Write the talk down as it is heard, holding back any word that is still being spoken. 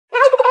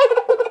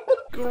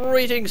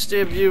Greetings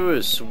dear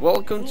viewers,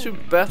 welcome to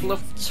Battle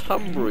of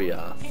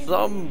Thymbra.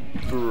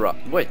 Thymbra.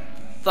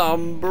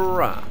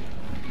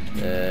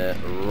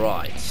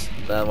 Right,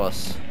 that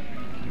was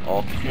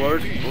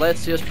awkward.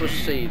 Let's just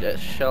proceed,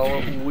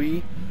 shall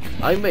we?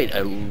 I made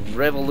a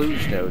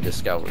revolutionary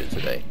discovery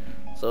today.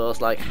 So I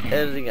was like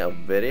editing a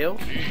video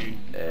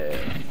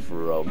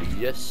from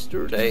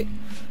yesterday,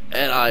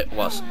 and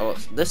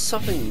there's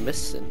something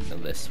missing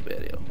in this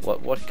video.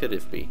 What could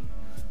it be?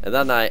 And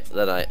then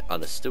I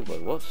understood what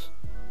it was.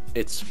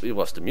 It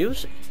was the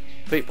music,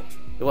 people.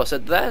 It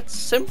wasn't that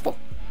simple.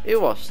 It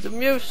was the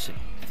music.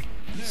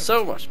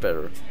 So much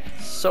better,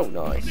 so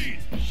nice.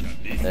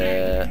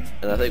 And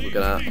I think we're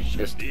gonna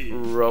just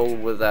roll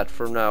with that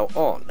from now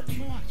on.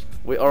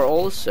 We are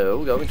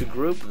also going to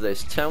group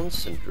this town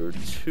center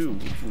to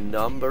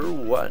number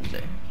 1.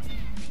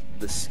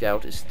 The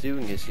scout is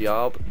doing his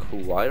job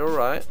quite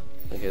alright.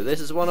 Okay,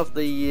 this is one of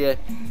the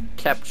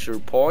capture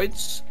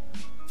points.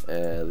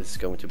 This is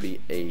going to be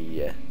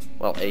a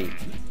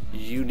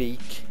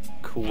unique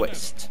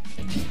quest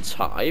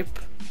type,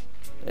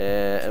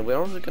 and we're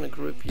also going to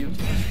group you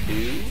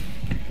to.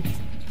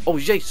 Oh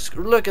Jesus!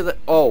 Look at that!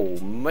 Oh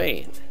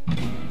man,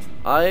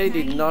 I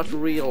did not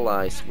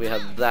realize we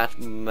had that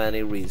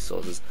many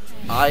resources.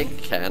 I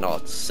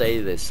cannot say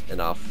this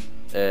enough,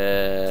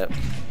 but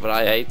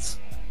I hate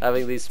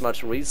having these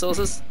much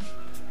resources,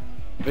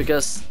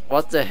 because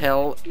what the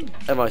hell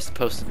am I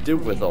supposed to do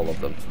with all of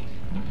them?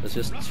 There's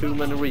just too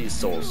many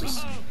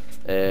resources.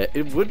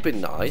 It would be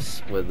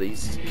nice with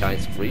these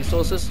kinds of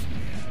resources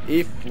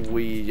if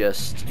we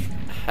just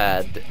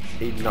had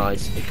a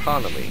nice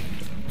economy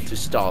to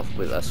start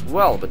with as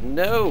well. But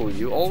no,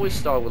 you always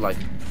start with like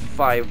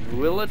 5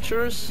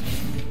 villagers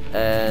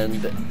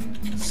and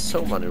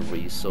so many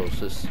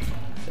resources.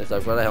 It's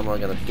like, what the hell am I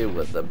gonna do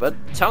with them? But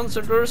town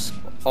centers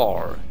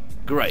are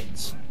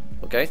great.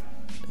 Okay.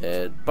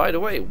 By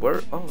the way,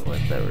 oh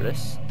wait, there it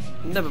is.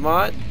 Never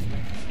mind.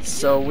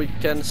 So we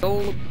can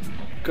still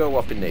go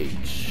up in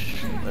age,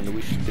 and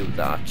we should do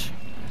that.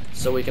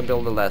 So we can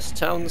build the last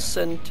town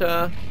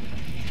center.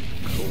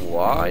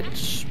 Quite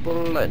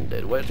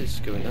splendid. Where is this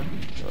going on?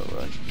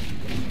 Alright.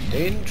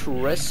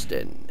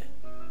 Interesting.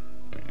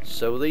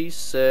 So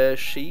these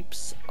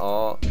sheeps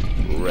are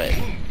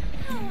red.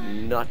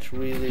 Not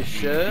really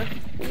sure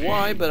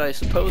why, but I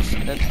suppose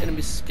an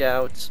enemy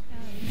scout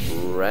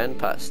ran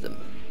past them.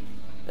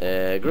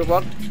 Group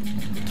 1,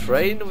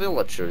 train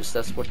villagers.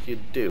 That's what you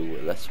do.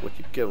 That's what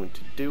you're going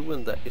to do,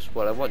 and that is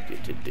what I want you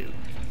to do.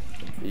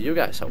 You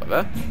guys,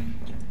 however,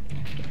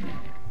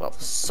 well,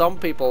 some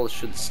people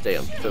should stay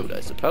on food,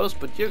 I suppose,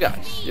 but you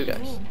guys, you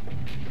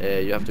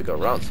have to go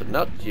around. So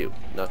not you.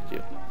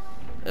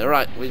 All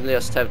right, we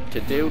just have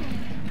to do.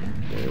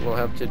 We'll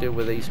have to do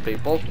with these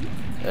people,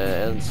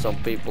 and some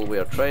people we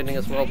are training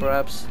as well,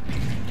 perhaps.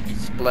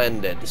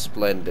 Splendid,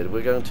 splendid.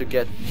 We're going to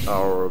get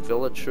our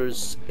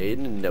villagers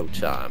in no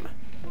time.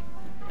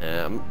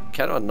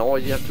 Kind of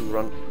annoyed you have to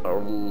run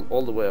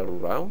all the way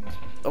around.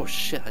 Oh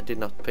shit, I did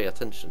not pay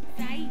attention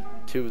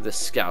to the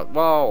scout.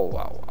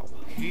 Wow.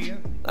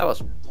 That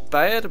was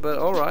bad, but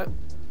alright.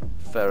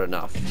 Fair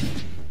enough.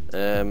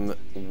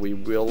 We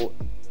will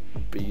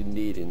be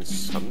needing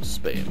some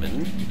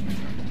spearmen.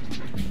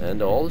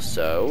 And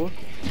also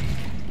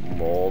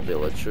more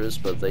villagers,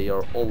 but they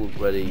are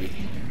already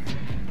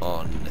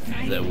on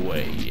the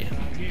way.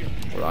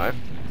 Right,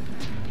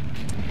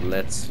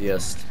 let's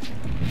just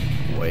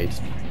wait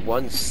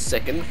 1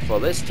 second for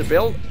this to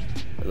build,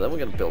 and then we're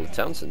gonna build a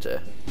town center.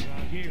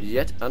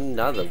 Yet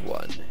another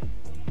one.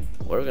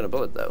 Where are we gonna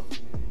build it though?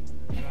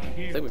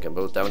 I think we can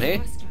build it down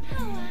here.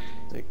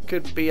 It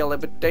could be a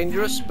little bit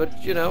dangerous,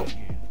 but you know,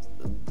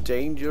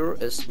 danger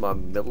is my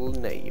middle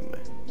name.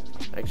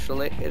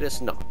 Actually it is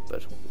not,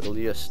 but we'll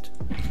just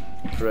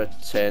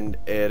pretend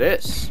it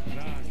is.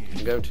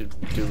 I'm going to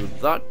do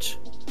that.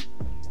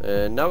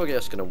 Now we're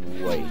just gonna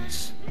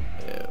wait.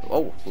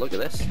 Oh, look at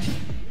this.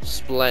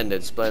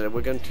 Splendid, splendid.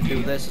 We're going to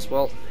do this as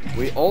well.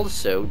 We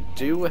also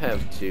do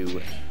have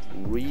to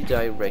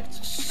redirect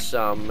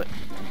some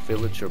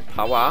villager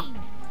power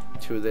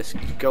to this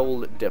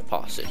gold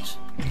deposit.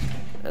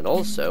 And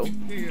also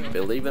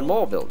build even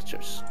more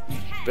villagers.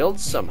 Build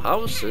some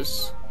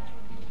houses.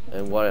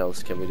 And what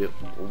else can we do?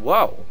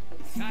 Wow.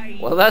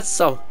 Well, that's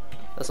a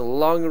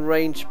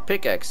long-range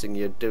pickaxing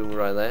you're doing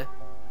right there.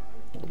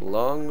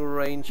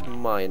 Long-range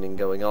mining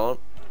going on.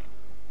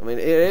 I mean,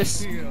 it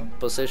is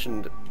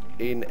positioned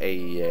in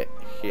a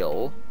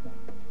hill,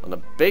 on a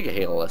big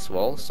hill as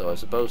well. So I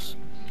suppose,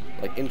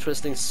 like,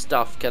 interesting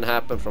stuff can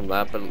happen from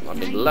that. But I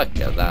mean, look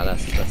at that.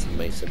 That's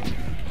amazing.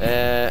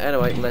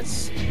 Anyway,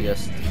 let's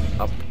just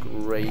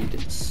upgrade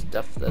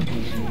stuff that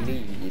we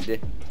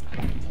need.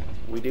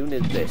 We do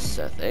need this,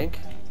 I think.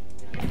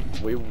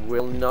 We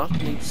will not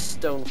need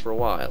stone for a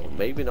while.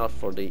 Maybe not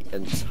for the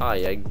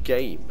entire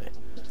game.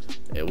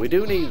 We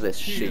do need this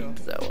sheep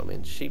though. I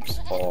mean, sheeps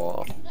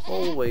are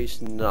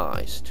always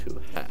nice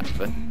to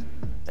have.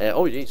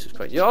 Oh Jesus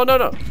Christ. Oh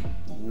no.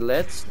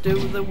 Let's do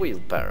the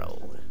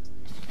wheelbarrow.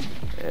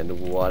 And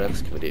what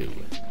else can we do?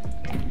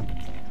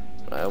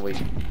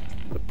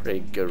 We We're pretty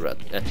good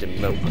at the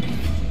moment.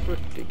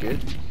 Pretty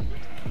good.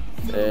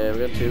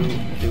 We're going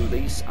to do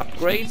these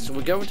upgrades.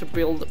 We're going to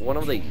build one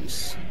of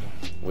these.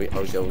 We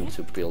are going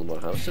to build more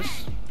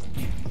houses.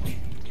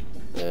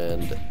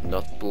 And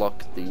not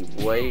block the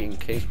way in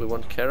case we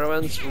want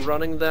caravans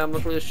running there. I'm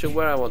not really sure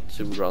where I want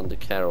to run the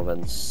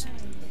caravans.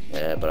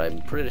 But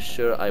I'm pretty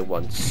sure I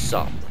want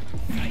some.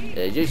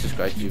 Jesus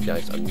Christ, you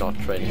guys are not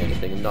training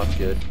anything. Not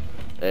good.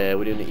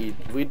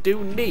 We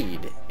do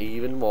need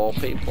even more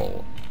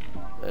people.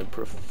 And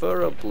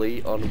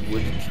preferably on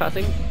wood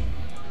cutting.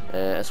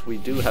 As we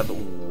do have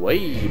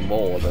way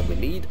more than we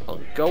need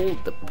on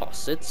gold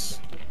deposits.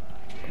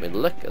 I mean,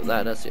 look at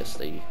that. That's just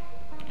a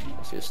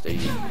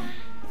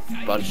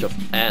bunch of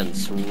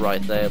ants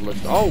right there. Look,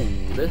 oh,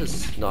 this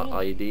is not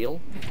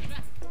ideal.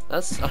 I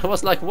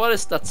was like, what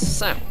is that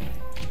sound?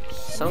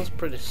 Sounds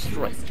pretty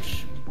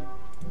strange.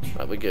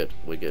 Right, we're good.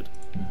 We're good.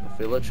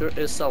 The villager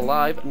is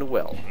alive and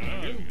well.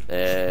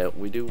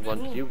 We do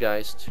want you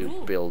guys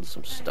to build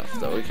some stuff,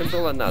 though. We can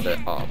build another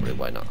armory.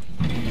 Why not?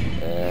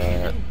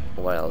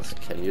 What else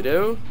can you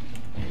do?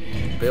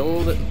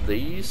 Build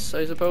these,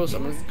 I suppose. I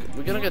mean,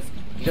 we're gonna get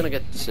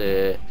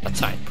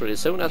attacked pretty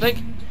soon, I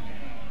think.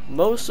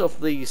 Most of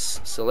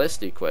these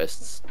Celeste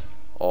quests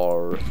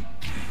are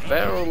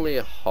fairly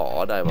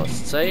hard, I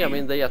must say. I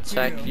mean, they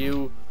attack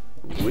you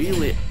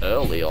really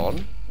early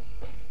on,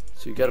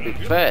 so you gotta be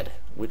prepared,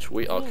 which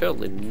we are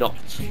currently not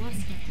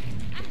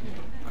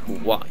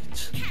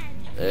quite.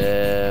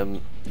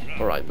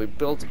 Alright, we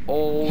built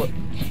all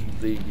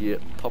the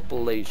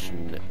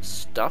population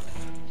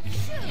stuff.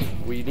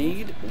 We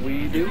do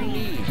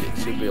need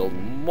to build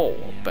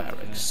more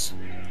barracks.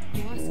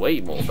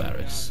 Way more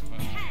barracks.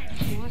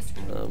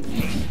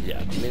 Yeah,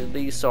 I mean,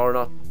 these are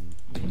not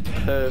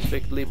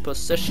perfectly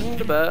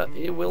positioned, but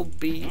it will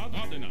be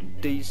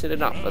decent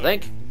enough, I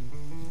think.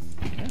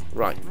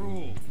 Right.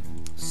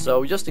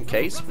 So, just in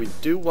case, we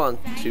do want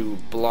to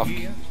block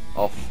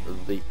off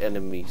the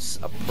enemy's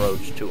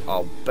approach to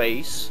our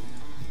base.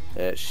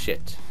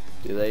 Shit.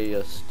 Do they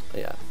just...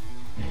 yeah.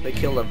 They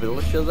kill a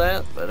villager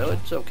there, but no,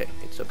 it's okay.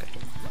 It's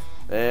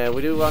okay.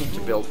 We do want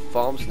to build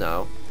farms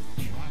now,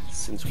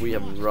 since we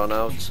have run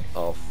out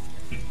of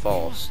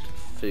fast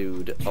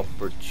food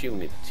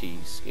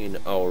opportunities in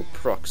our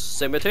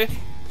proximity.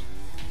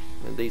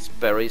 And these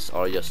berries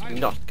are just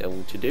not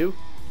going to do.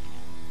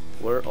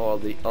 Where are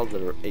the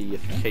other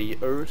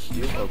AFKers?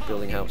 You are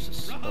building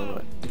houses.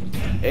 Alright.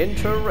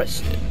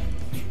 Interesting.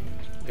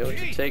 Going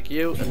to take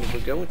you, and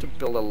we're going to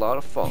build a lot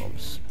of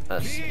farms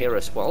here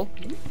as well.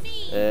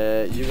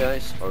 You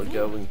guys are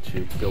going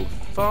to build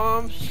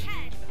farms.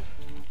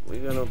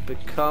 We're gonna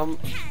become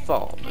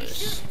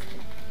farmers.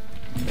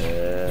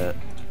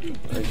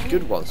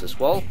 Good ones as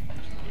well.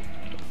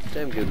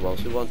 Damn good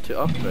ones. We want to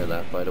upgrade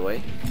that, by the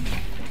way.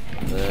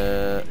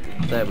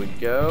 There we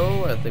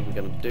go. I think we're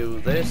gonna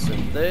do this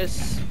and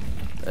this.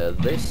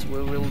 This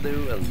we will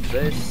do, and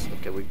this.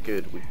 Okay, we're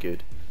good. We're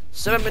good.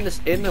 7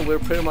 minutes in, and we're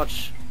pretty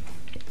much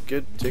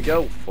good to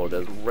go for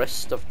the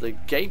rest of the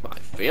game, I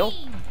feel.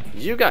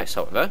 You guys,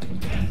 however,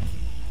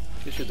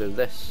 you should do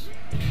this.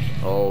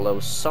 Although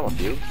some of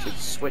you should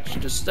switch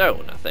to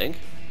stone, I think.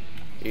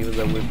 Even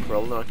though we're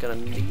probably not gonna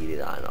need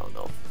it, I don't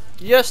know.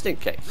 Just in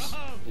case.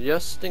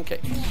 Just in case.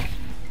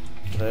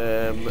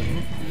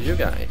 You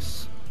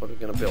guys, what are we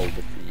gonna build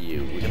with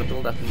you? We're gonna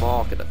build that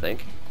market, I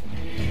think.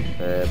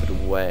 But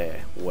where?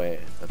 Where?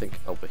 I think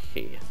over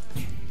here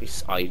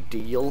is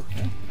ideal.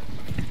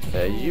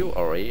 You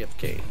are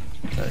AFK.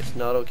 That is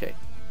not okay.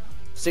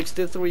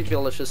 63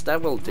 villages,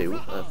 that will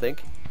do, I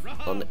think.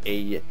 On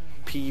a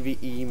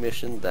PvE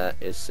mission, that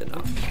is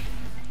enough.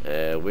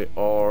 We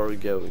are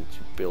going to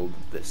build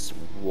this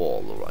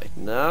wall right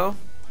now.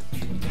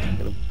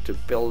 Going to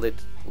build it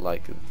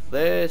like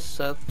this,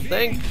 I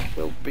think,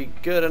 will be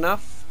good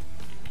enough.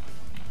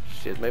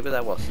 Shit, maybe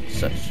that wasn't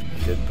such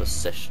good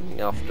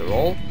positioning after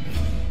all.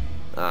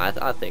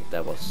 I think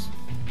that was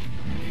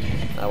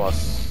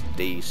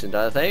decent,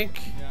 I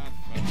think.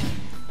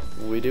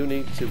 We do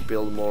need to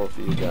build more of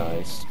you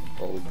guys,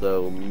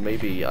 although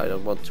maybe I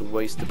don't want to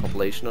waste the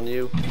population on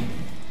you.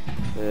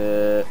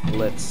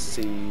 Let's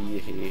see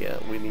here.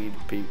 We need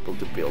people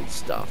to build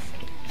stuff.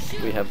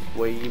 We have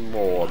way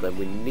more than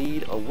we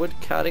need on wood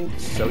cutting,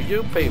 so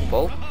you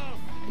people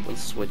will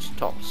switch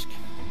task.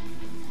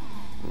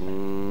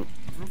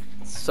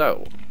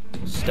 So,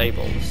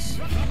 stables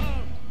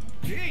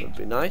would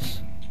be nice.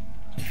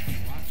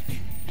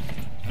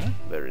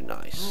 Very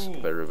nice.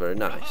 Very, very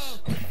nice.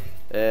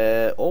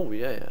 Oh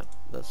yeah,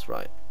 that's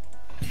right.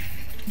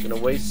 Gonna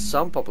waste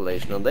some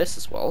population on this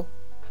as well,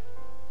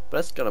 but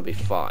that's gonna be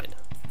fine.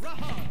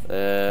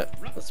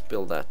 Let's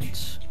build that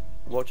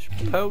watch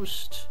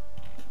post,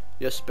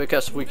 just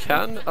because we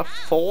can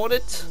afford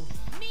it.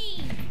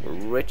 We're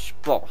rich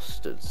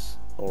bastards,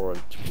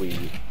 aren't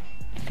we?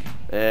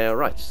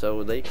 Right,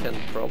 so they can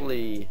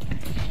probably...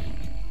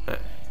 Okay,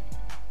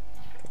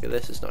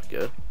 this is not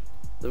good.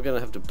 They're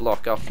gonna have to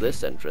block off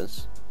this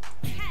entrance.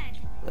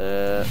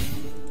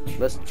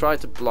 Let's try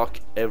to block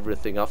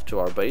everything off to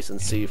our base and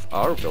see if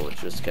our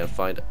villagers can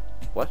find...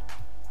 What?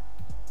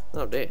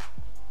 Oh dear.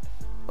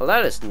 Well,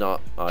 that is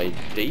not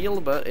ideal,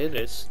 but it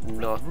is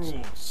not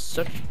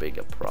such big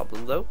a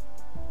problem though.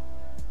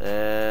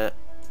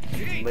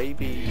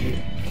 Maybe,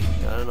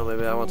 I don't know,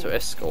 maybe I want to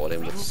escort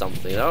him with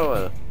something.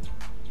 Oh,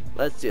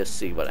 let's just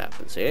see what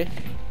happens here.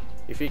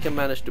 If he can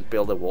manage to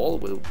build a wall,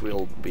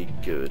 we'll be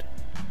good.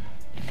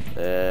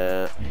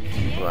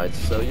 Right,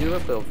 so you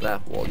have built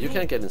that wall. You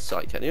can't get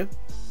inside, can you?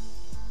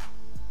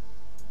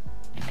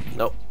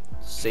 Nope.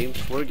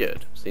 Seems we're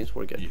good. Seems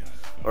we're good.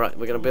 Alright,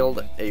 we're gonna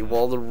build a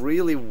wall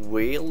really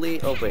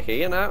over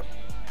here now.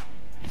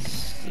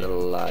 So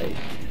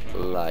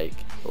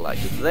like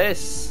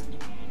this.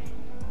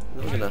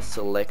 And we're gonna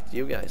select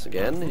you guys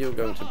again. You're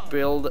going to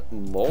build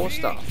more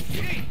stuff.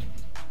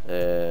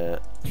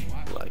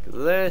 Like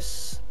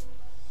this.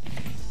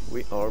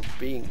 We are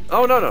being...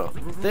 Oh, no.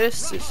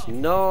 This is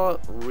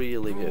not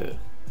really good.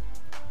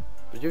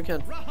 But you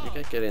can't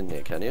get in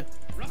there, can you?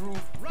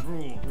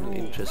 I'm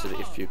interested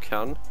if you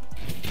can.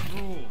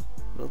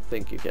 I don't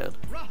think you can.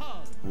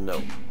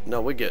 No,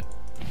 we're good.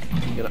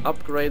 We're gonna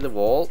upgrade the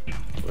wall.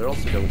 We're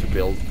also going to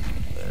build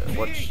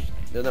what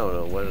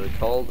are they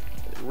called?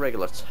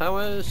 Regular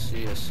towers.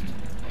 Just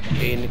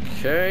in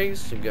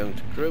case. I'm going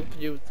to group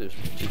you to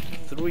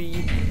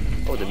 3.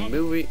 Oh, the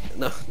movie.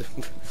 No,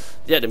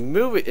 yeah, the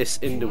movie is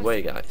in the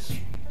way, guys.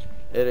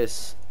 It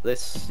is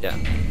this. Yeah,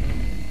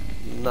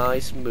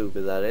 nice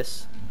movie that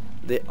is.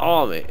 The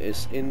army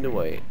is in the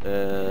way.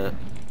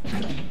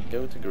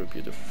 Going to group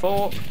you to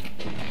 4.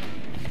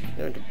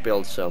 Going to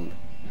build some.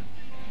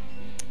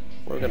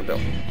 What are we gonna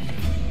build?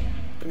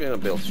 I'm gonna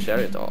build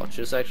chariot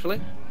archers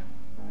actually.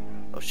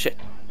 Oh shit!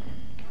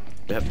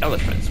 We have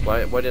elephants.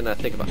 Why didn't I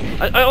think about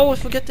it? I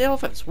always forget the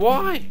elephants.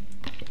 Why?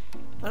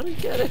 I don't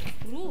get it.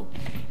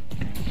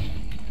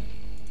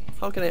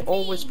 How can I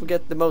always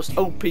forget the most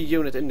OP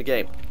unit in the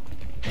game?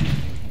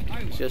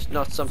 It's just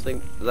not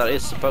something that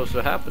is supposed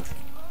to happen.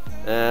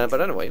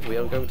 But anyway, we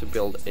are going to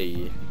build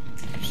a...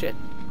 Shit,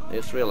 I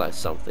just realized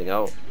something.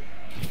 Oh,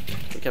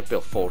 we can't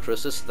build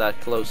fortresses that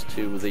close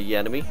to the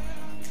enemy.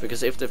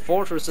 Because if the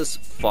fortresses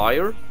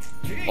fire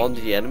on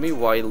the enemy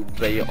while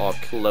they are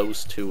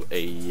close to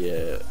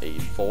a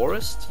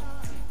forest,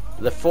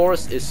 the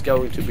forest is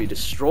going to be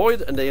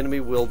destroyed and the enemy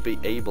will be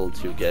able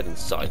to get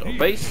inside our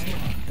base.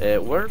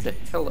 Where the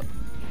hell...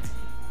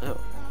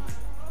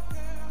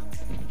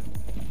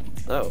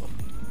 Oh,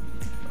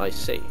 I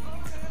see.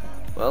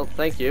 Well,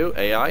 thank you,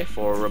 AI,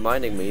 for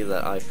reminding me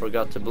that I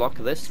forgot to block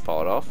this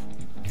part off.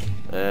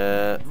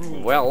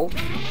 Well,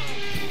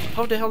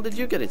 how the hell did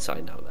you get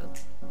inside now then?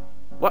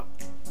 What?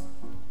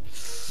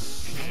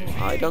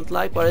 I don't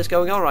like what is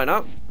going on right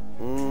now.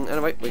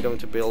 Anyway, we're going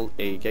to build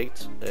a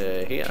gate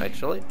here,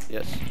 actually.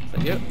 Yes,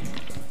 thank you.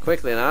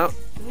 Quickly now.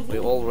 We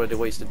already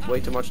wasted way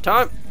too much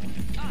time.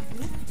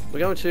 We're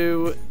going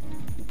to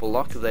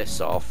block this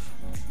off.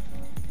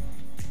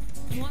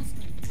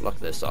 Block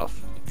this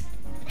off.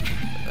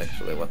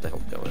 Actually, what the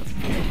hell's going on?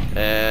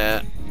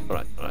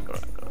 Alright.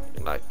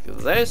 Like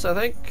this, I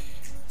think.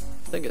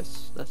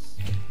 That's...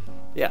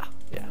 Yeah,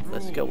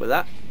 let's go with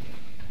that.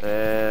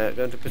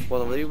 Going to put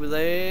one of these over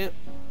there.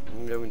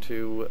 I'm going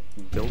to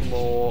build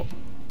more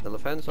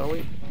elephants, are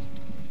we?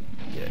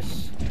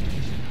 Yes.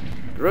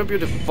 Group you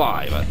to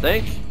 5, I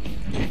think.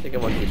 I think I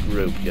want to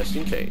group just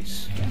in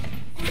case.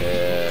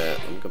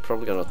 I'm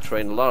probably gonna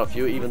train a lot of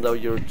you, even though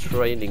your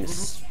training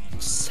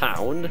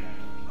sound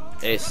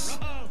is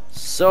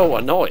so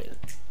annoying.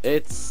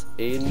 It's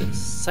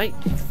insane.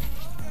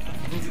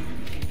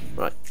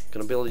 Right,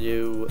 gonna build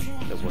you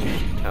a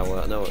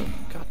tower. No,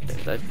 god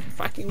damn, that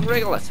fucking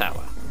regular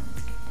tower.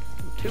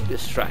 I'm too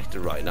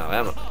distracted right now,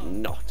 am I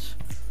not?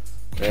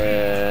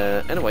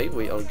 Anyway,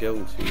 we are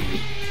going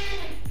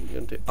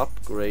to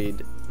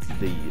upgrade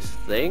these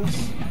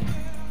things.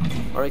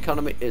 Our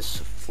economy is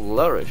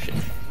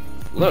flourishing,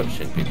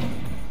 people.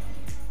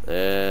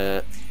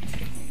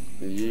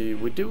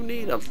 We do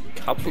need a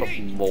couple of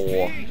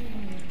more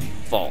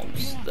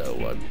farms,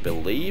 though, I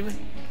believe.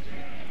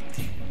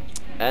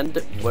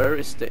 And where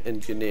is the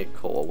engineer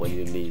corps when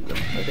you need them?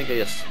 I think I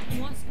just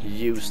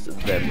used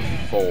them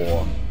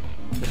for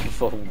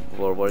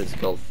what is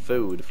called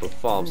food for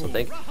farms, I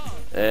think.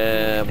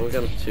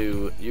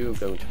 You're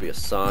going to be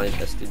assigned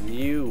as the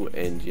new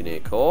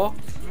engineer corps.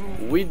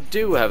 We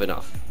do have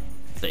enough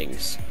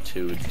things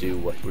to do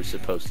what we're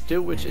supposed to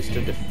do, which is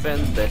to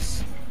defend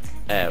this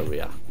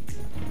area.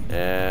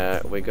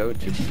 We're going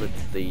to put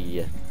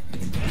the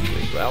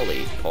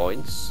rally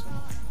points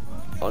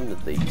on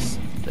these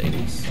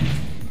things.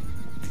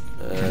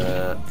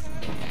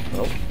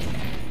 Going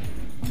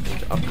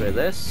to upgrade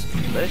this,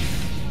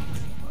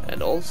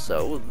 and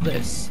also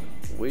this.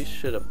 We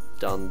should have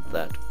done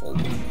that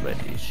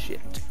already.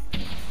 Shit.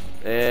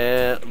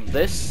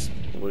 This,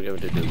 we're going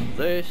to do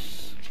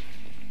this.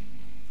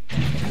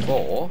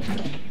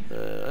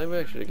 I'm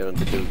actually going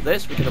to do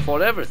this. We can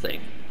afford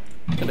everything.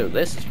 We can do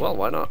this as well.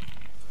 Why not?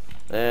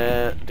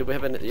 Do we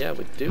have any? Yeah,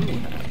 we do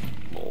have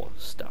more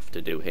stuff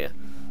to do here.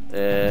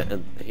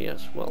 And here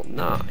as well.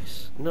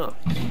 Nice.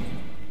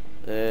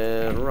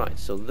 Right,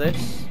 so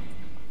this,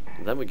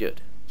 then we're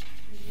good.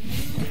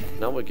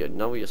 Now we're good.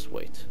 Now we just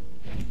wait.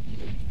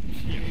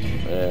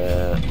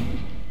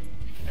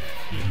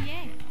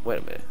 Wait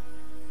a minute.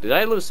 Did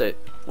I lose it?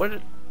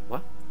 What?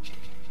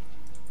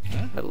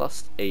 I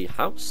lost a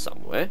house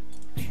somewhere.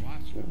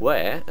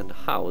 Where and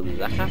how did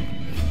that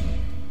happen?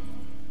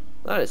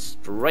 That is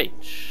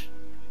strange.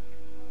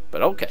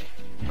 But okay.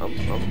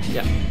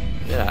 Yeah,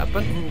 it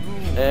happened.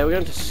 We're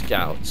going to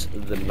scout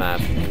the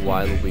map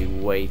while we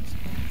wait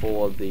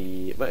for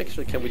the... Well,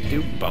 actually, can we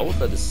do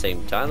both at the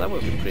same time? That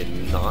would be pretty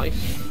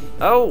nice.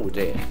 Oh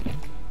dear.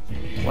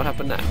 What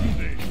happened now?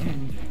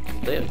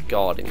 They are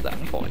guarding that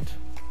point.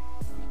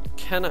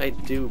 Can I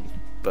do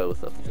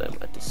both of them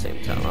at the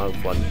same time? I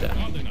wonder.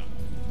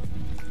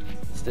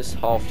 Is this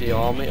half the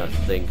army? I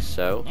think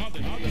so.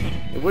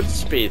 It would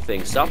speed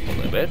things up a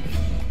little bit.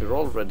 We're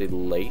already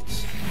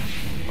late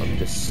on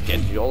the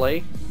schedule,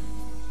 eh?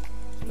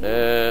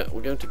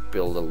 We're going to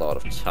build a lot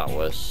of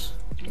towers.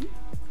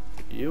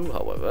 You,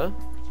 however...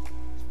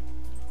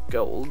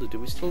 Gold? Do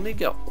we still need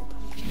gold?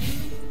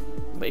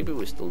 Maybe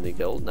we still need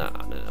gold. No,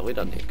 we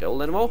don't need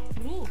gold anymore.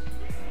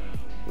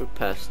 We're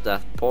past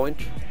that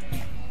point.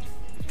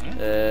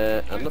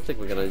 I don't think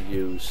we're gonna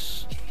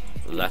use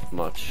that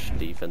much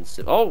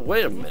defensive. Oh,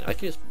 wait a minute! I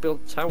can just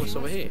build towers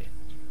over here,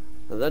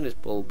 and then it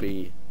will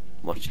be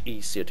much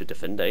easier to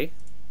defend, eh?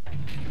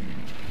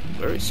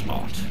 Very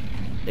smart.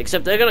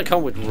 Except they're gonna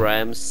come with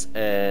rams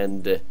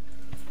and,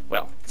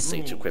 well,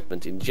 siege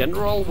equipment in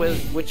general,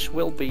 which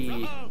will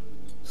be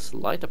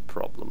slight a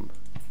problem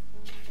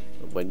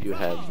when you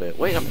have.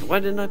 Wait a minute! Why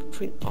didn't I?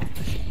 Oh,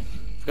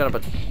 forgot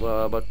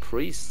about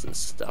priests and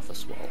stuff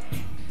as well.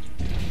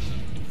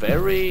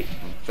 Very,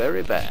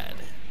 very bad.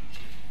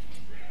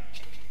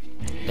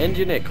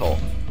 Engineer Corps,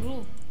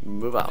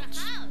 move out.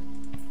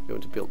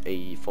 Going to build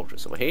a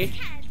fortress over here.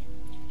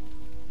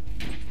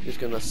 We're just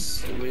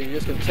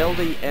gonna tell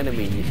the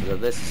enemy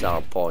that this is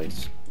our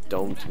point.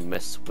 Don't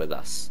mess with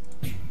us.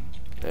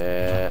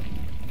 Right.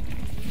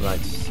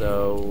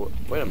 So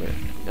wait a minute.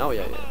 Oh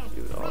yeah.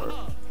 You are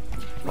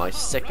my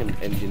second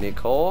Engineer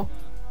Corps.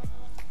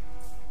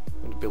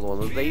 I'm gonna build one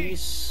of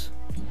these.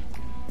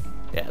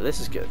 Yeah, this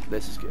is good.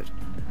 This is good.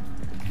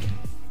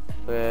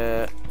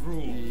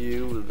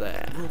 You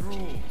there.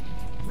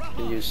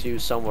 Can use you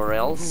somewhere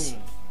else.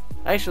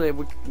 Actually,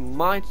 we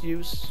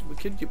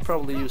could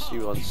probably use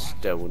you on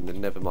stone.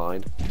 Never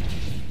mind.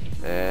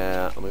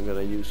 I'm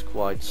gonna use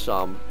quite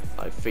some.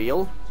 I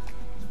feel.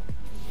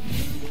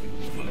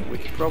 We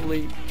could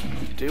probably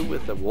do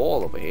with the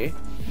wall over here.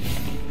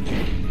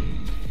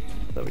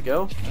 There we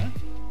go.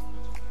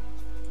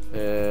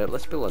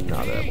 Let's build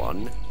another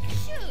one.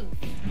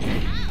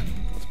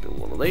 Let's build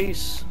one of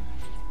these.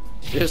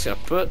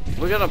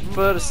 We're gonna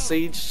put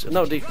siege,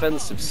 no,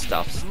 defensive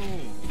stuffs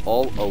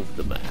all over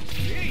the map.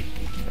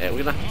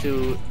 We're gonna have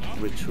to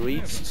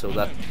retreat so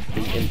that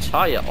the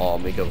entire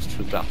army goes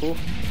to battle,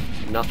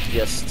 not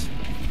just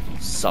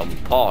some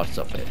parts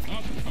of it.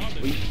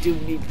 We do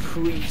need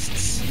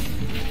priests.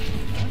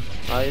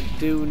 I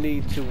do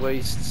need to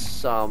waste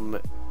some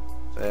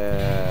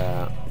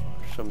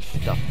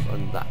stuff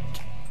on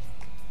that.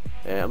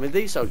 I mean,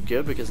 these are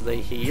good because they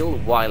heal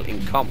while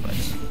in combat,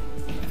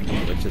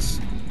 which is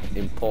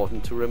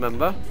important to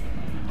remember.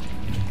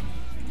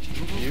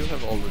 You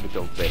have already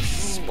built this.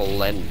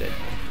 Splendid.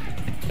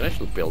 You can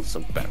actually build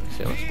some barracks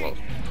here as well.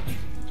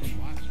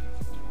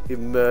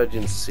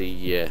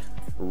 Emergency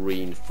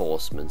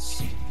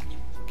reinforcements in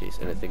case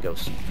anything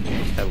goes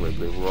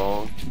terribly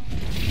wrong,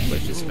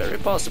 which is very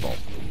possible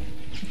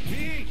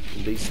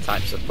in these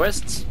types of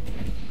quests.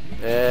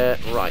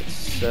 Right,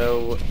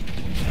 so I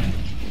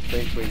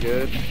think we're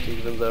good,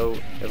 even though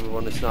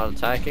everyone is not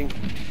attacking.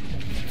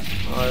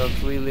 I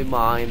don't really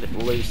mind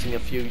losing a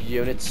few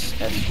units,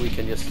 as we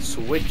can just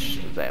switch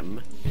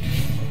them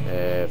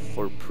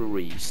for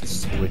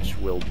priests, which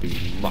will be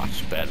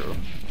much better.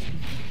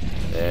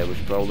 We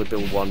should probably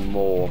build one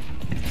more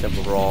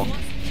Temple Raw,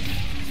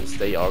 since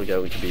they are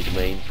going to be the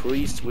main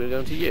priests we're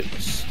going to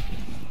use.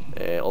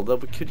 Although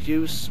we could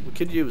use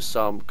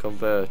some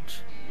conversion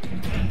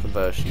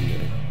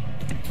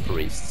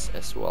priests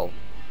as well.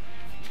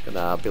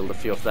 Gonna build a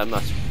few of them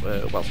as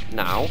well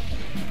now.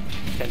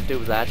 Can't do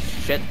that.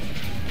 Shit.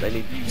 They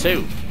need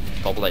 2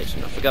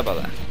 population. I forgot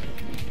about that.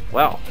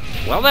 Well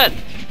then.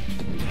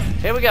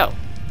 Here we go.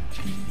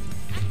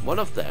 One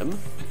of them,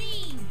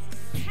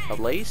 at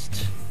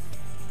least.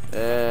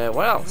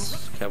 What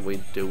else can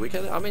we do?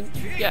 I mean,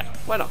 yeah.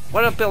 Why not?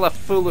 Why not build a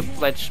fully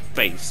fledged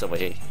base over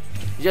here?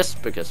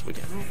 Just because we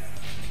can.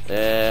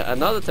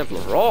 Another Temple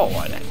of Raw.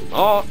 Why then?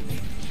 Oh,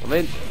 I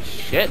mean,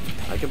 shit.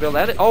 I can build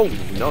that. Oh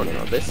no.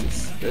 This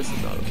is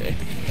not okay.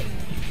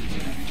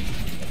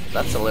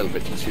 That's a little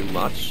bit too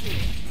much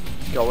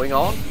going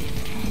on.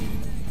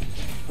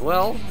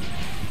 Well,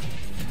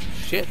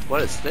 shit,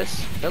 what is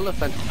this?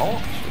 Elephant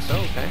Arch, is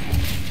okay.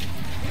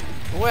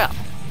 Well,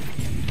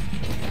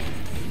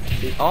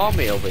 the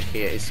army over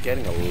here is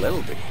getting a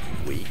little bit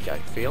weak, I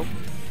feel.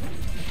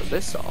 But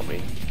this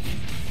army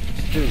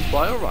is doing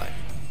quite alright.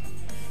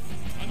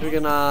 We're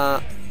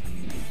gonna...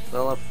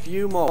 well, a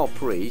few more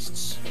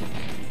priests.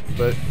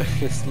 But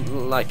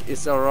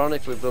it's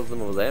ironic we build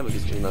them over there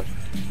because we're gonna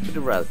put the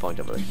rally point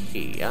over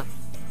here.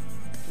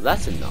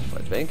 That's enough,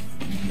 I think.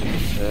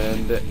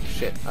 And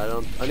shit,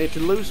 I need to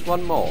lose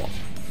one more.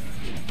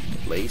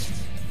 At least.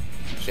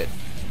 Shit.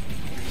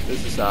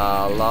 This is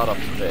a lot of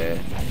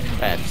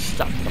bad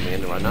stuff coming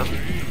in right now.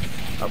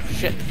 Oh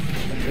shit.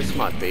 This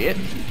might be it.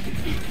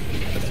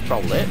 That's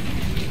probably it.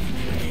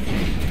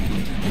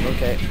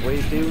 Okay,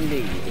 we do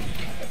need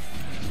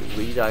to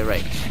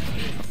redirect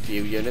a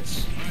few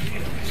units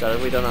so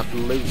that we don't have to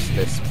lose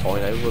this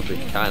point. It would be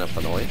kind of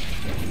annoying.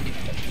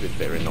 It would be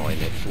very annoying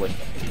actually.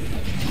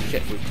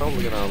 Shit, we're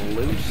probably gonna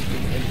lose the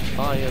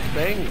entire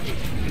thing.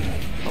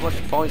 How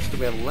much points do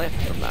we have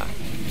left on that?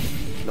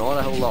 Not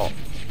a whole lot.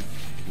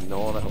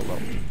 Not a whole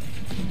lot.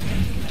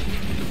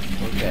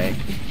 Okay,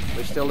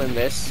 we're still in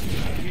this.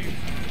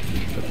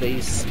 But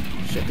these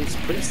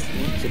priests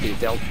need to be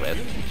dealt with.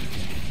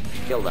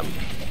 Kill them.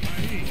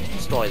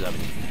 Destroy them.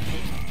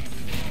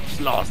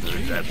 Slaughter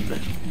them.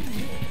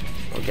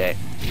 Okay,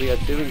 we are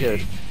doing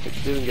good.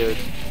 It's doing good.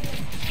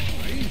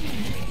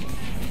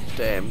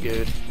 Damn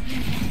good.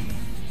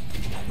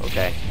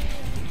 Okay.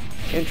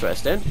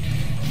 Interesting.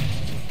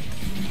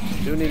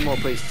 Do need more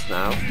priests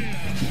now.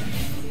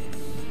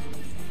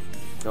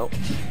 Nope.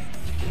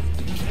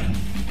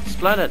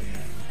 Splendid.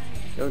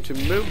 Going to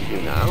move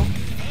you now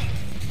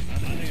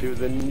to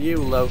the new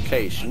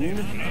location,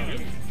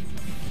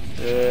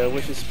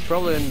 which is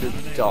probably in the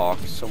dark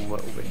somewhere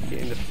over here.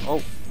 In the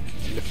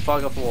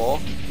fog of war.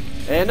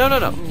 No,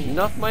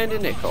 not my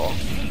Indian core.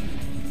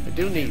 I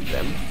do need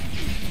them.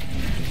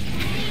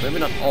 Maybe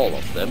not all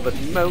of them, but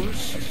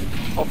most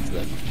of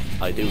them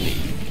I do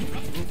need.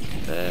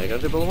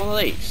 Going to build one of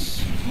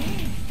these.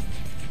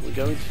 We're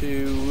going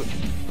to.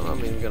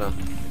 we're gonna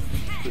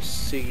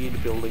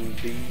proceed building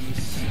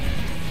these.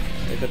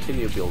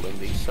 Continue building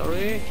these.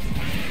 Sorry.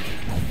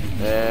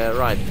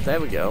 Right, there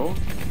we go.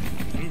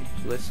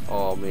 This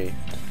army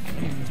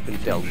has been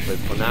dealt with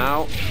for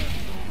now.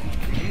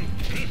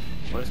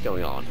 What is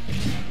going on?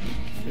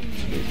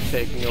 It's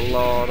taking a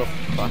lot of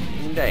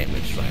fucking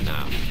damage right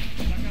now.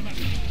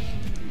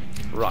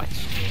 Right.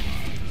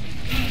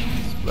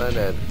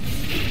 Splendid.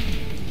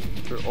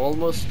 We're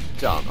almost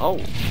done. Oh,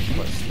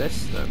 what's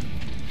this then?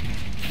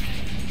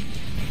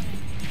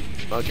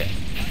 Okay.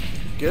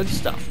 Good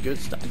stuff, good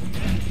stuff.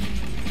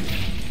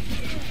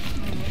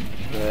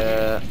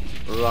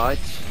 Right.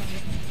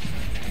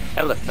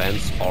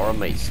 Elephants are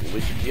amazing.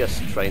 We should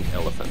just train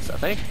elephants, I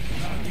think.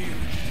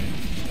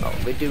 Oh,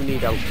 we do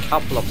need a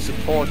couple of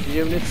support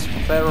units,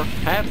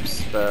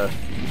 perhaps, but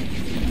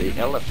the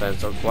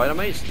elephants are quite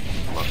amazing,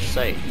 I must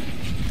say.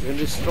 We can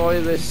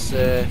destroy this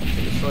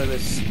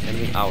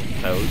enemy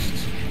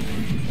outpost.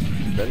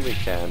 Then we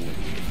can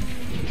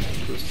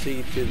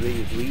proceed to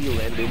the real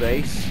enemy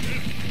base.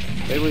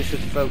 Maybe we should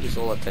focus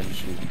all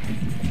attention.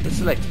 Let's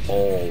select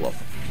all of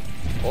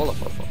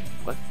them.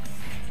 What?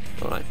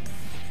 Alright.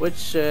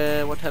 Which,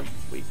 what have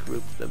we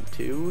grouped them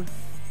to?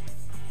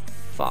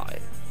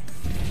 5.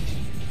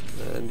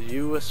 And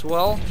you as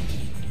well?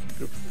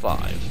 Group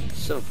 5.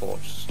 7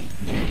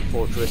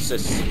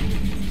 fortresses.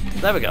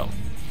 There we go.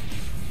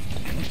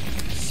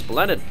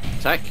 Splendid.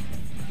 Attack.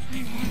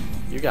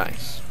 You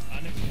guys.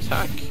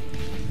 Attack.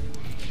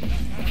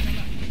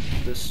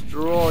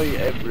 Destroy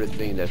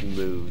everything that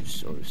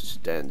moves or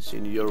stands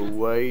in your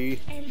way.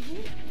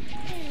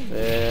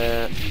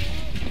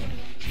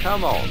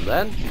 Come on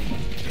then.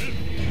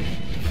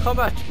 Come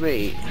at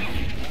me.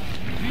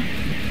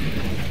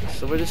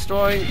 So we're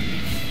destroying.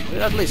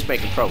 We're at least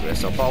making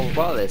progress so far.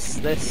 Well, that's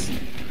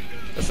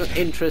an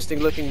interesting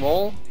looking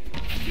wall.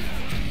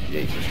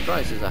 Jesus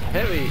Christ, it's a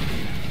heavy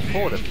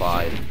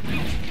fortified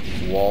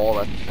wall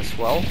as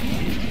well.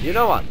 You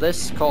know what?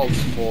 This calls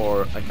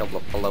for a couple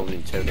of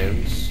Polonian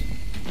Tonoons.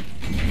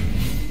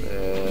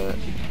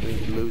 We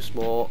need to lose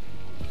more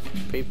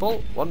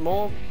people. One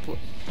more.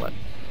 What?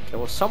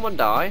 Will someone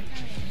die?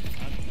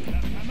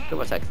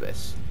 Come attack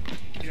this.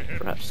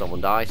 Perhaps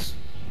someone dies.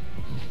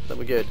 Then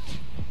we're good.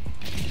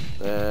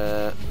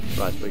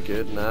 Right, we're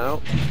good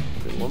now.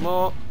 Do one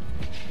more.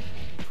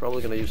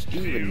 Probably gonna use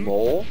even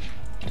more.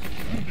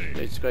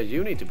 It's great.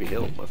 You need to be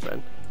healed, my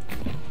friend.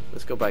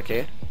 Let's go back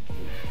here.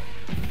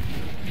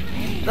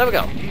 There we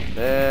go.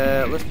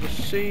 Let's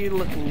proceed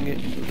looking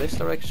in this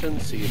direction.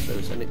 See if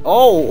there's any.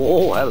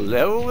 Oh,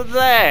 hello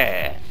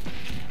there.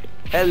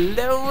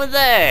 Hello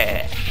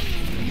there.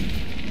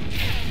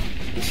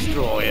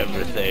 Destroy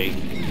everything.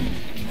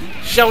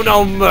 Show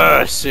no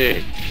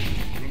mercy.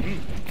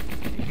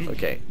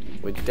 Okay,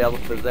 we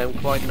dealt with them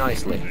quite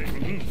nicely.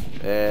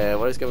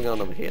 What is going on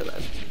over here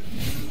then?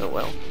 Oh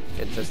well,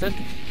 interesting.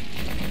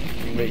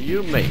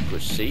 You may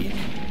proceed.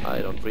 I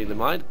don't really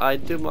mind. I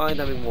do mind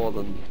having more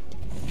than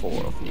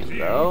 4 of you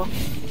though.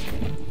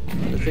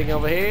 Anything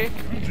over here?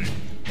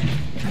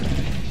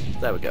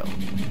 There we go.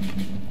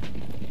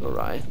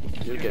 Alright,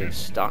 you're getting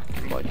stuck.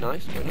 Quite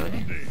nice, quite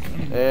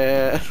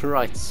nice.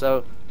 Right,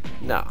 so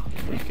now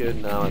we're good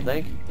now, I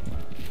think.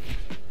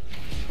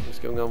 What's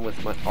going on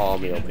with my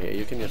army over here?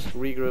 You can just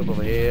regroup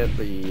over here.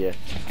 The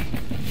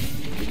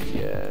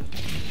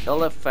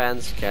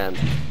elephants can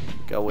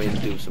go in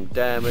and do some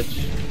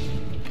damage.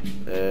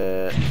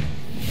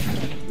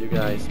 You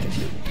guys can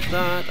do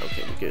that.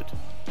 Okay, we're good.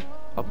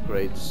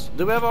 Upgrades.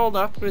 Do we have all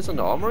the upgrades on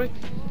the armory?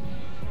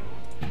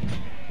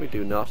 We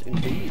do not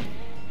indeed.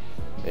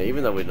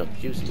 Even though we're not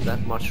using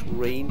that much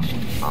ranged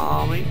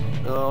army,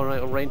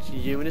 or ranged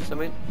units, I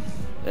mean.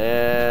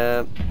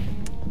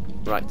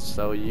 Right,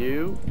 so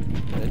you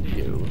and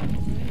you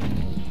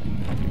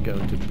are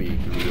going to be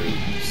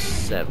group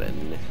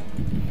 7.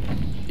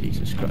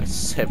 Jesus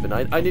Christ, 7.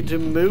 I need to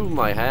move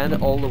my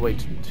hand all the way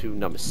to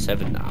number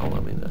 7 now. I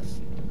mean,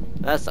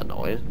 that's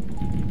annoying.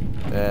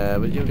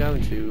 But you're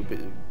going to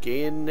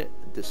begin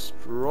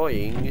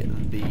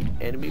destroying the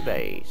enemy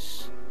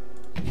base.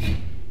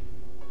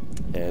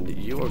 And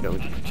you are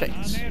going to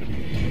protect.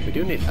 We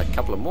do need a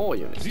couple of more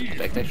units to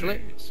protect,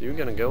 actually. So you're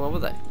going to go over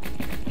there.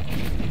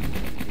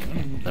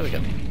 There we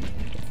go.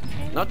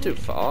 Not too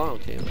far.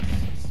 Okay,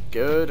 that's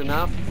good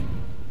enough.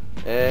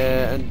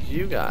 And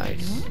you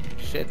guys.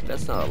 Shit,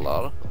 that's not a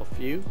lot of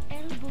you.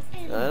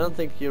 I don't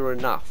think you're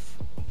enough.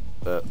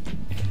 But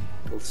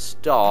we'll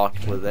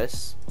start with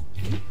this.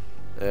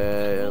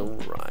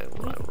 Right.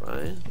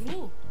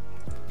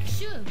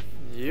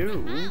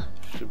 You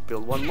should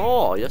build one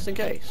more, just in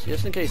case.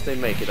 Just in case they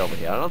make it over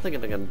here. I don't think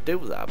they're gonna do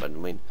that, but I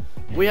mean,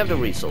 we have the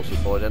resources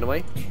for it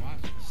anyway.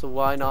 So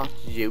why not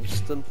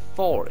use them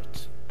for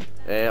it?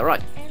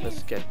 Right,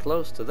 let's get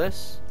close to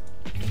this.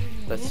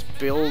 Let's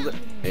build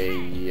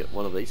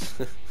one of these.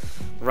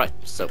 Right,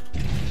 so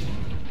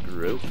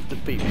group the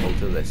people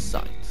to this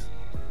site.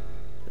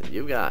 And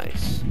you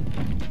guys,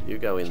 you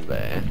go in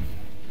there.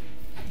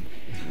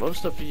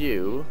 Most of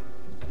you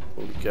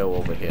will go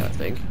over here, I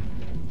think.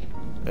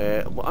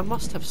 Well, I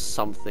must have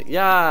something.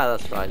 Yeah,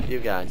 that's right, you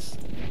guys.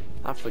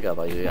 I forgot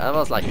about you. I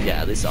was like,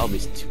 yeah, this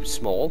army's too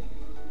small.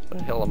 Where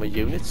the hell are my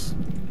units?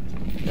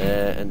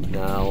 And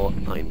now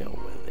I know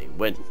where they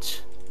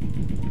went.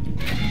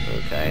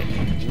 Okay,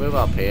 move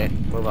up here,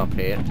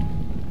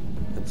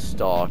 and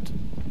start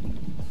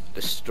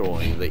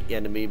destroying the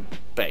enemy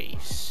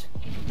base.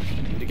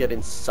 Need to get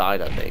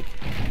inside, I think.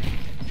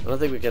 I don't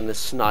think we can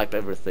snipe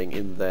everything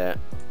in there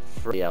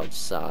from the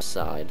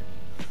outside.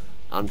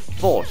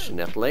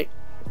 Unfortunately,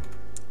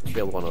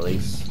 build one of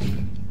these.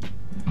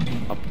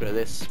 Upgrade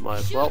this, might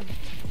as well.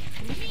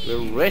 We're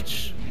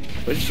rich,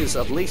 which is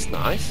at least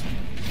nice.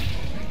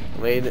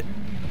 I mean,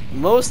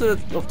 most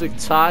of the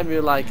time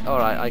you're like,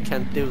 alright, I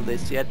can't do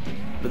this yet.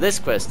 But this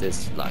quest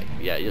is like,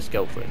 yeah, just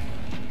go for it.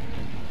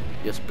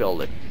 Just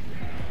build it.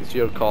 It's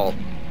your call.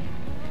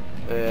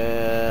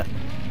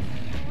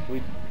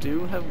 We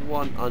do have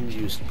one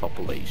unused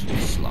population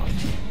slot,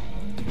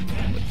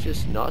 which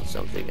is not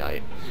something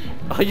I...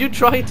 Are you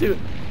trying to...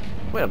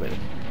 Wait a minute.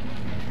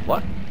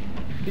 What?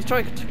 He's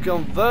trying to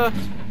convert...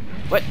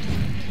 Wait,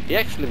 he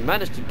actually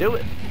managed to do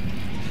it.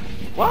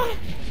 What?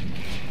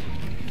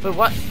 But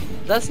what?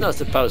 That's not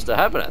supposed to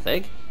happen, I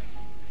think.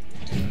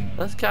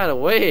 That's kind of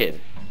weird.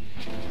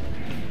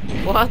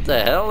 What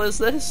the hell is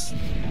this?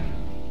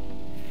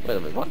 Wait a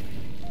minute, what?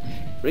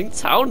 Ring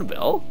town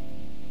bell?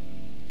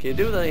 Can you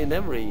do that in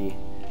every...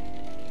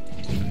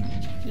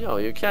 No,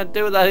 you can't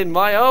do that in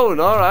my own,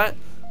 alright.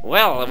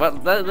 Well,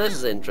 this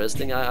is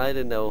interesting. I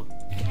didn't know.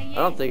 I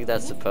don't think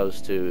that's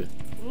supposed to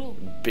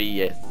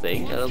be a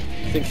thing. I don't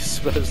think you're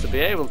supposed to be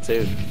able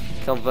to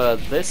convert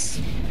this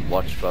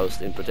watch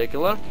post in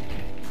particular.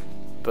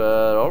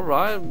 But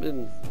alright, I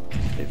mean,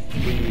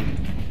 if we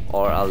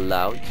are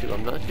allowed to,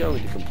 I'm not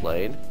going to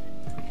complain.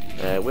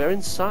 We're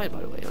inside,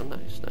 by the way. Oh,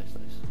 nice.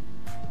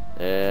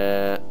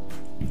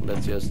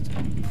 Let's just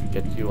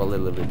get you a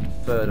little bit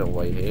further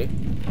away here,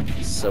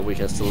 so we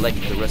can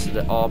select the rest of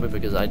the army,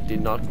 because I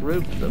did not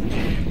group them.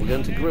 We're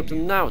going to group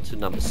them now to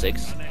number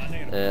 6.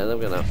 Then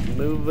we're going to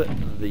move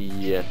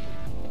the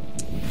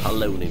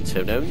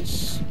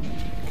Palonitones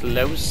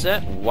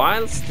closer,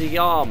 whilst the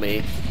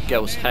army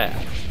goes here.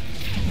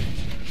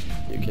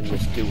 You can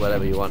just do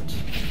whatever you want.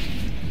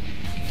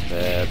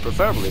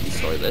 Preferably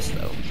destroy this,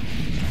 though.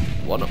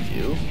 One of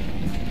you,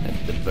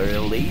 at the very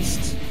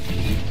least.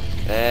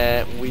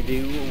 We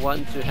do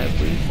want to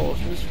have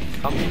reinforcements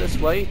coming this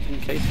way in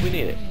case we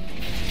need it.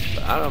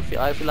 But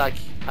I feel like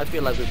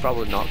we're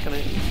probably not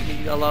gonna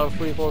need a lot of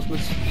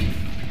reinforcements.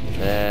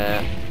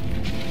 Well,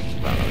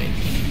 I mean,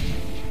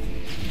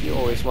 you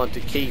always want to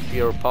keep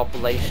your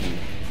population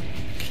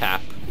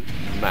cap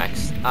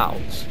maxed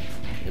out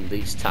in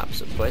these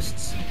types of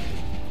quests.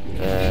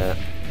 The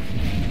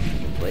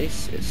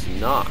place is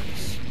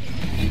nice.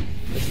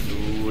 This is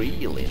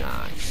really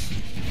nice.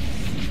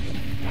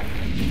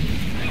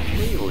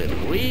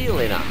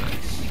 Really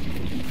nice.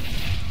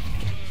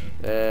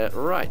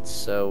 Right,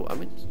 so I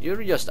mean,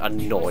 you're just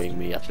annoying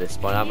me at this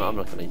point. I'm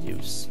not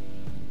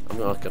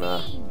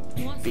gonna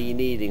be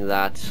needing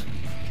that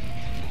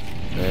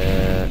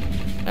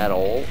at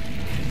all.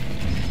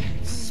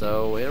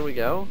 So here we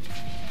go.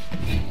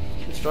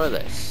 Destroy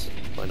this.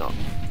 Why not?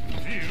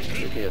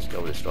 You can just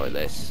go destroy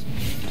this.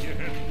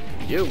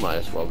 You might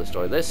as well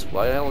destroy this.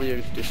 Why the hell are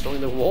you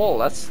destroying the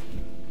wall? I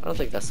don't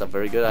think that's a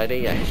very good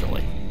idea,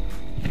 actually.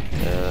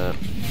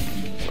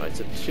 Right,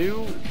 so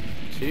two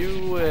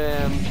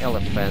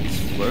elephants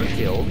were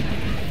killed.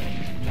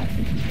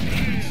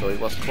 so it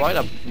was quite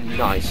a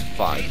nice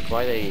fight,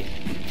 quite a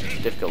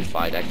difficult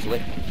fight actually.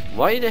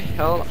 Why the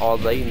hell are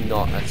they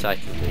not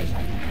attacking me?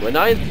 When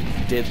I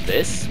did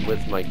this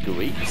with my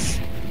Greeks,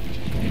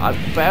 I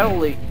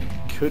barely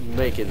could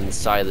make it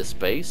inside the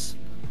space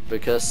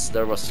because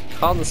there was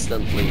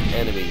constantly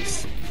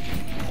enemies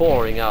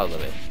pouring out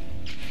of it.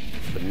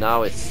 But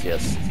now it's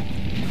just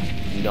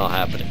not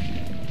happening.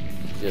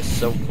 It's just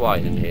so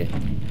quiet in here.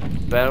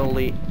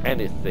 Barely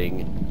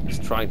anything is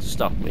trying to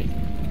stop me.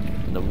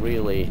 And I'm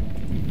really,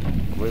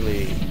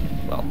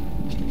 well,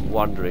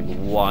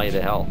 wondering why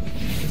the hell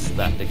is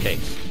that the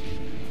case.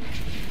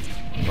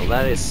 Well,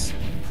 that is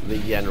the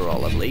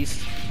general at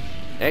least.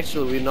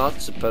 Actually, we're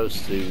not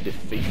supposed to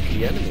defeat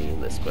the enemy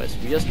in this quest.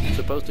 We're just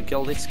supposed to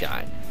kill this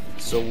guy.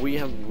 So we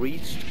have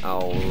reached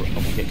our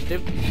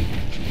objective,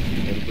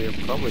 and we're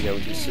probably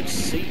going to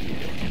succeed.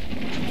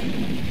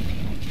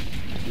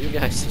 You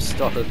guys have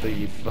started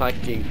the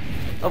fucking...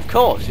 Of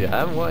course you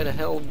have, why the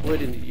hell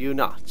wouldn't you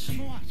not?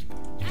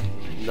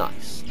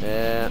 Nice.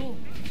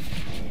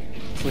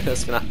 We're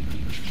just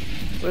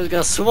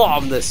gonna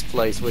swarm this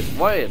place with...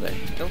 Why are they?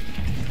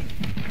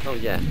 Oh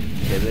yeah,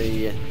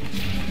 okay,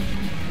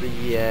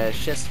 the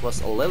chest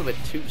was a little bit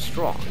too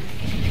strong.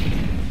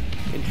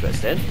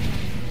 Interesting.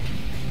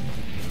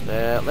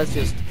 Let's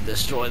just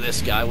destroy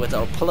this guy with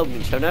our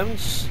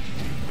plumb-cannons.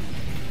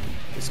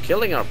 He's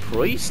killing our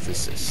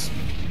priestesses.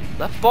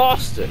 That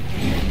bastard.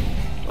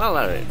 Well,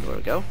 there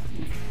we go.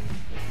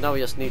 Now we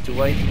just need to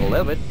wait a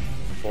little bit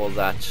for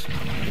that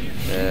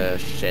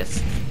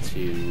chest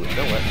to...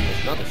 No,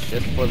 it's not a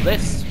chest. For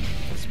this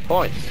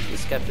point,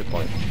 this capture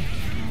point.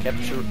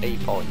 Capture a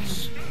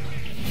point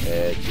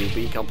to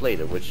be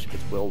completed, which it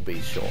will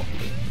be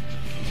shortly.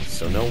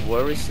 So no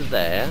worries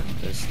there.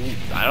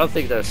 I don't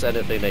think there's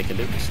anything they can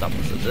do to stop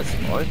us at this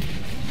point.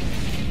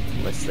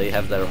 Unless they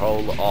have their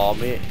whole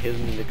army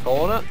hidden in the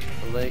corner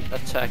and they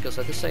attack us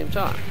at the same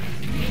time.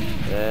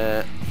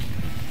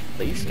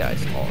 These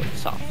guys are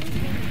tough.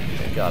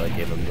 I gotta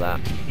give them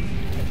that.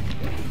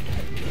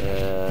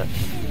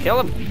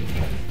 Kill them!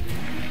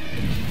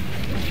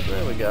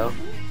 There we go.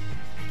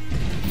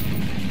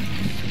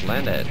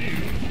 Landed.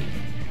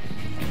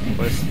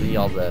 Where's the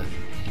other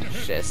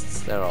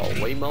chests? There are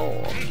way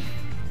more.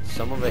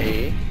 Some over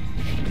here.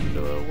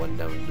 There are one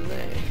down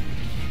there.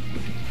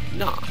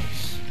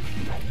 Nice.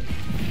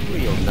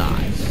 Real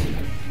nice.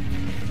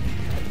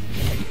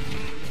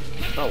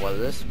 Oh, what is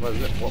this? What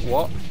is it?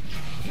 What?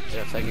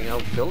 They're taking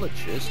out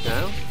villages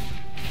now.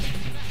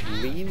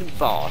 Mean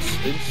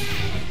bastards.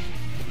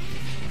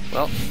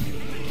 Well,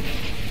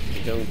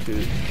 we're going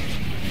to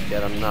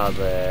get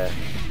another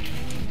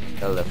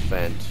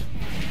elephant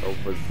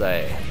over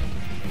there.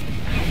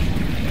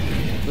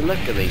 But look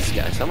at these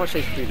guys. How much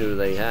HP do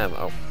they have?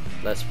 Oh,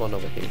 that's one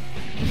over here.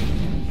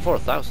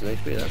 4,000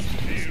 HP.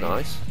 That's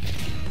nice.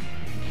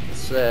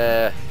 It's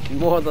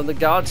more than the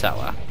guard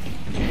tower.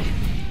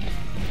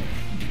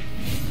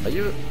 Are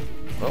you?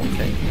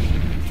 Okay.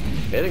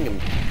 Hitting him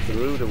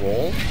through the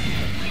wall.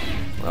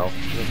 Well,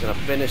 I'm just gonna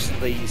finish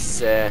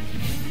these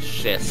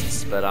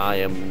chests, but I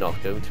am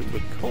not going to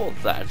record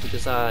that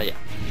because yeah,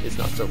 it's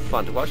not so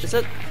fun to watch, is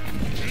it?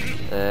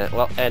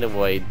 Well,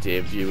 anyway,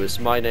 dear viewers,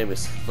 my name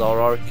is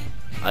Thorrork.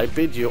 I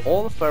bid you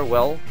all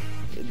farewell.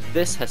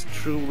 This has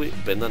truly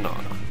been an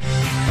honor.